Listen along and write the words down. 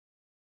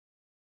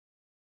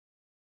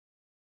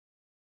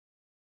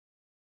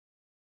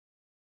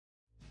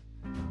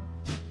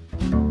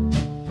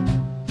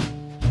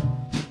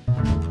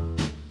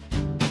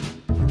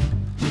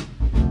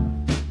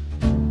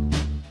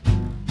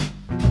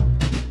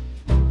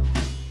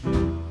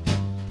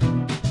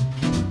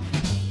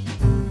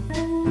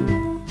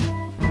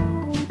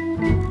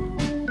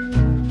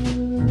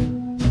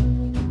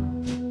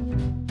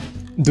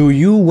Do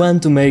you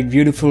want to make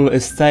beautiful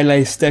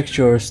stylized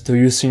textures to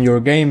use in your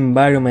game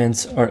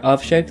environments or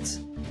objects?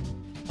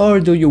 Or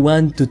do you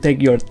want to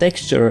take your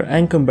texture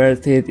and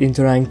convert it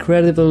into an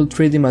incredible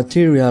 3D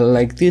material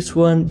like this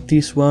one,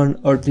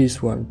 or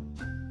this one?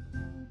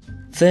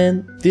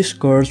 Then this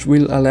course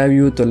will allow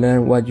you to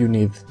learn what you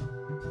need.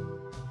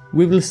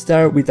 We will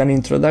start with an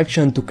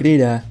introduction to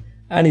Krita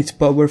and its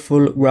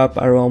powerful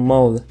wrap-around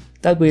mode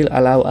that will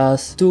allow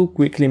us to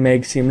quickly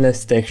make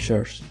seamless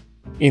textures.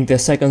 In the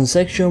second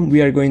section,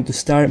 we are going to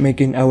start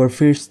making our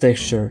first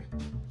texture.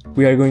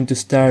 We are going to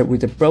start with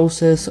the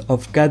process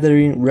of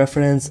gathering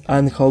reference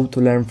and how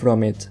to learn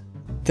from it.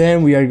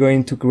 Then we are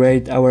going to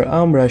create our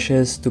own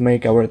brushes to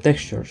make our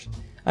textures.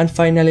 And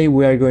finally,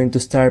 we are going to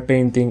start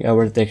painting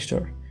our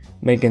texture,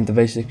 making the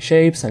basic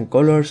shapes and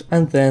colors,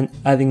 and then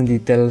adding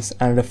details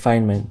and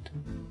refinement.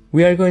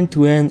 We are going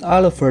to end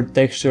all of our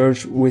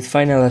textures with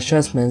final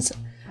adjustments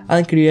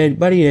and create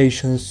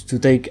variations to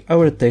take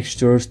our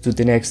textures to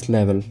the next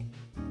level.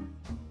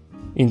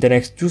 In the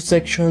next two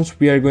sections,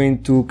 we are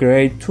going to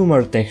create two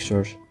more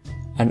textures,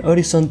 an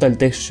horizontal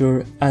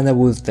texture and a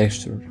wood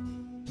texture.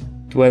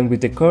 To end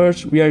with the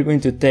course, we are going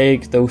to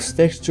take those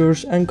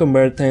textures and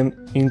convert them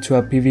into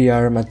a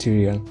PBR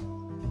material.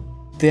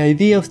 The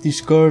idea of this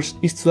course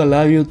is to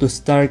allow you to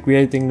start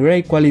creating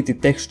great quality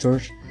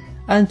textures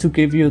and to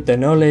give you the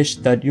knowledge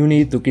that you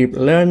need to keep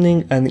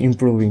learning and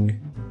improving.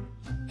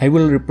 I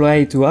will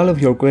reply to all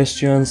of your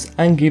questions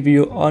and give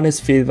you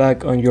honest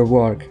feedback on your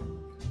work.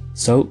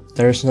 So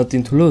there's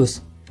nothing to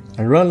lose.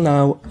 Enroll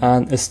now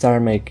and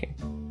start making.